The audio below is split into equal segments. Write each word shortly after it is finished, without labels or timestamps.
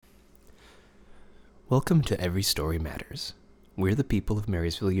Welcome to Every Story Matters. We're the people of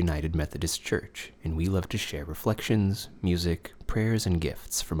Marysville United Methodist Church, and we love to share reflections, music, prayers, and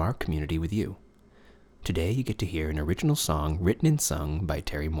gifts from our community with you. Today you get to hear an original song written and sung by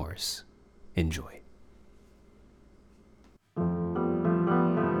Terry Morris. Enjoy.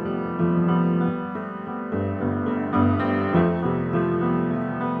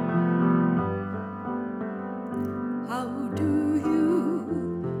 How do you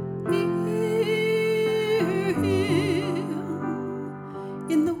hear him?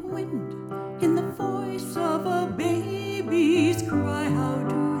 In the wind, in the voice of a baby's cry. How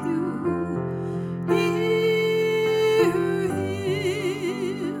do you hear him?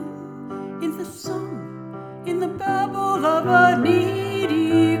 In the song, in the babble of a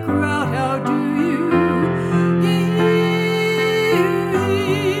needy crowd. How do you hear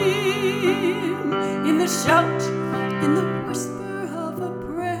him? In the shout, in the whisper of a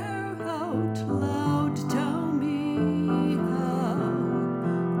prayer out loud. Tell me, how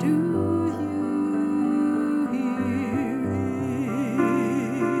do you hear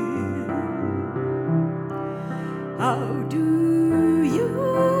him? How do you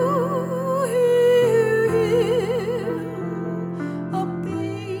hear him? A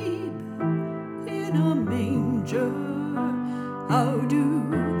babe in a manger. How do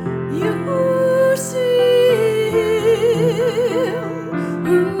you see him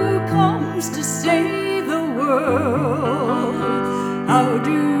who comes to save the world? How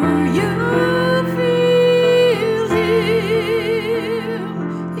do you feel him?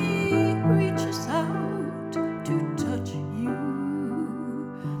 He reaches out to touch you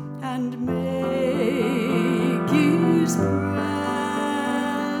and make his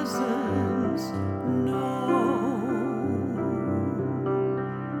presence known.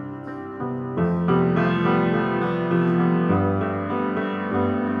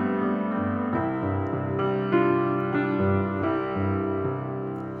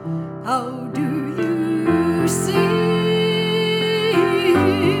 How do you see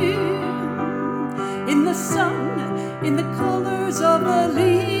in the sun, in the colors of the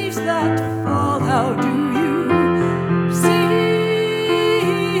leaves that fall? How do you see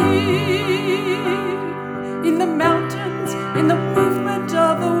in the mountains, in the movement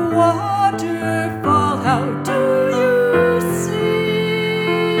of the waterfall? How do you see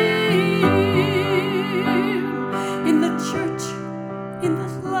in the church, in the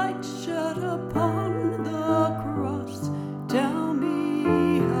light shed upon the cross? Tell me,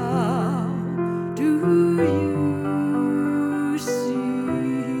 how do you see?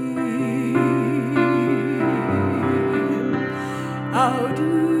 How do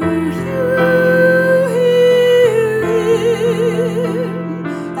you hear him?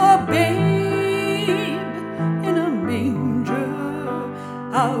 A babe in a manger.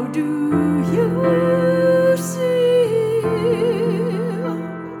 How do you see him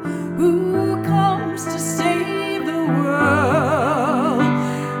who comes to save the world?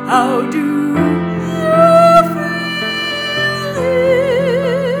 How do you feel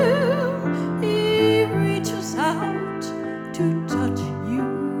him? He reaches out to touch you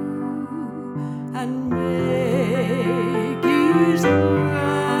and make his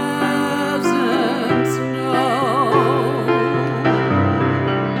presence known.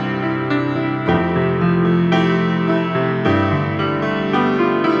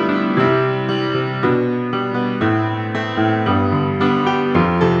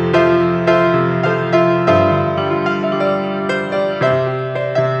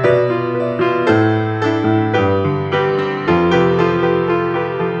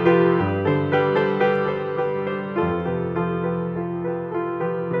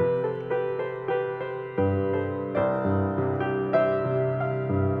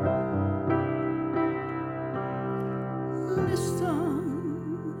 Listen,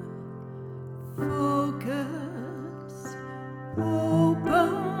 focus, open,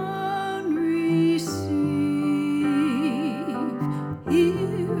 receive,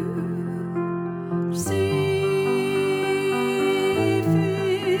 hear, see,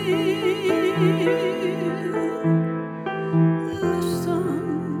 feel. Listen,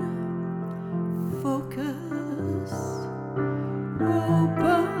 focus,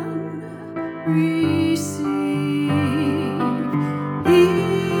 open, receive,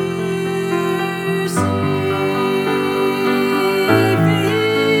 hear, see,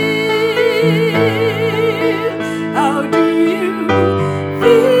 feel. How do you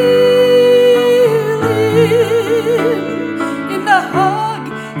feel him? In the hug,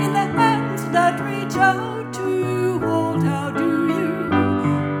 in the hands that reach out to hold. How do you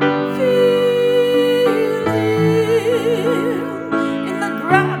feel him? In the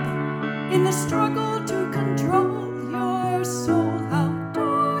grab, in the struggle